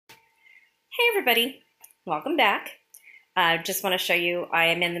Hey everybody, welcome back. Just want to show you I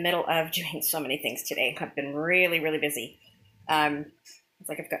am in the middle of doing so many things today. I've been really busy. It's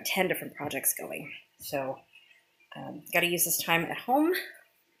like I've got 10 different projects going. So got to use this time at home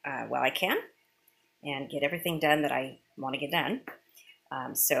while I can and get everything done that I want to get done.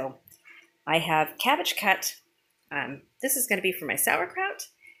 So I have cabbage cut. This is going to be for my sauerkraut,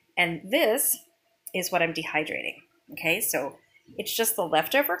 and this is what I'm dehydrating. Okay, so it's just the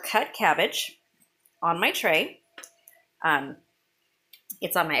leftover cut cabbage on my tray.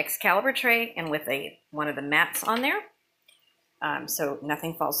 It's on my Excalibur tray and with one of the mats on there, so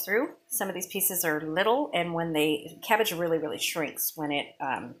nothing falls through. Some of these pieces are little, and when cabbage really shrinks when it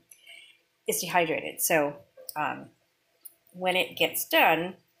is dehydrated. So when it gets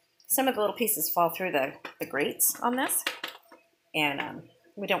done, some of the little pieces fall through the grates on this, and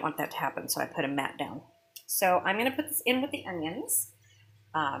we don't want that to happen, so I put a mat down. So I'm going to put this in with the onions.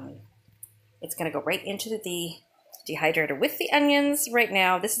 It's going to go right into the dehydrator with the onions right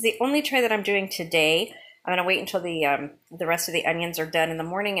now. This is the only tray that I'm doing today. I'm going to wait until the rest of the onions are done in the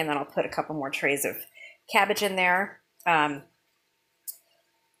morning, and then I'll put a couple more trays of cabbage in there. I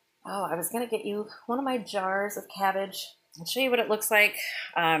was going to get you one of my jars of cabbage and show you what it looks like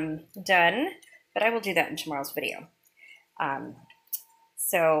done, but I will do that in tomorrow's video.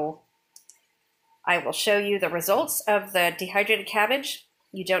 So I will show you the results of the dehydrated cabbage.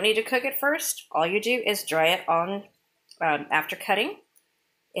 You don't need to cook it first. All you do is dry it on after cutting.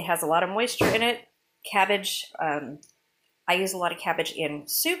 It has a lot of moisture in it. Cabbage, I use a lot of cabbage in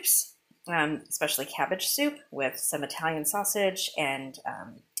soups, especially cabbage soup with some Italian sausage and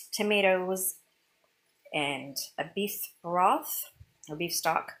tomatoes and a beef broth or beef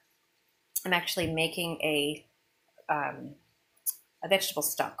stock. I'm actually making a vegetable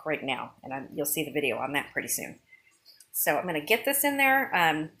stock right now, and you'll see the video on that pretty soon. So I'm going to get this in there,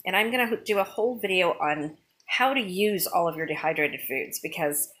 and I'm going to do a whole video on how to use all of your dehydrated foods,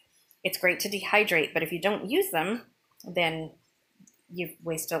 because it's great to dehydrate, but if you don't use them, then you've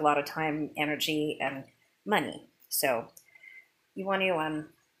wasted a lot of time, energy, and money. So you want to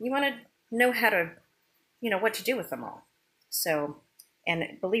know how to, what to do with them all. So,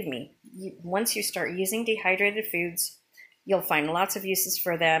 and believe me, once you start using dehydrated foods, you'll find lots of uses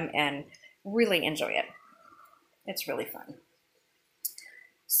for them and really enjoy it. It's really fun.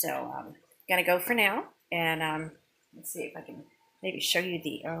 So I'm going to go for now, and let's see if I can maybe show you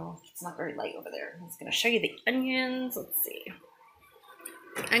it's not very light over there. I'm just going to show you the onions. Let's see.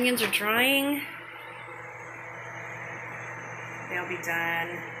 The onions are drying. They'll be done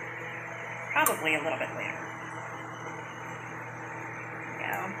probably a little bit later.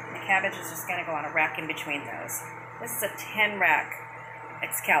 The cabbage is just going to go on a rack in between those. This is a 10 rack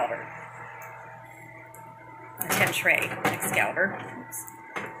Excalibur. A 10 tray Excalibur. Oops.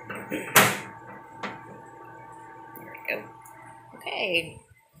 There we go. Okay.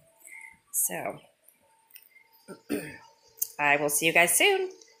 So, I will see you guys soon.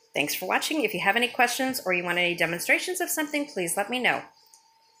 Thanks for watching. If you have any questions or you want any demonstrations of something, please let me know.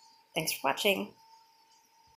 Thanks for watching.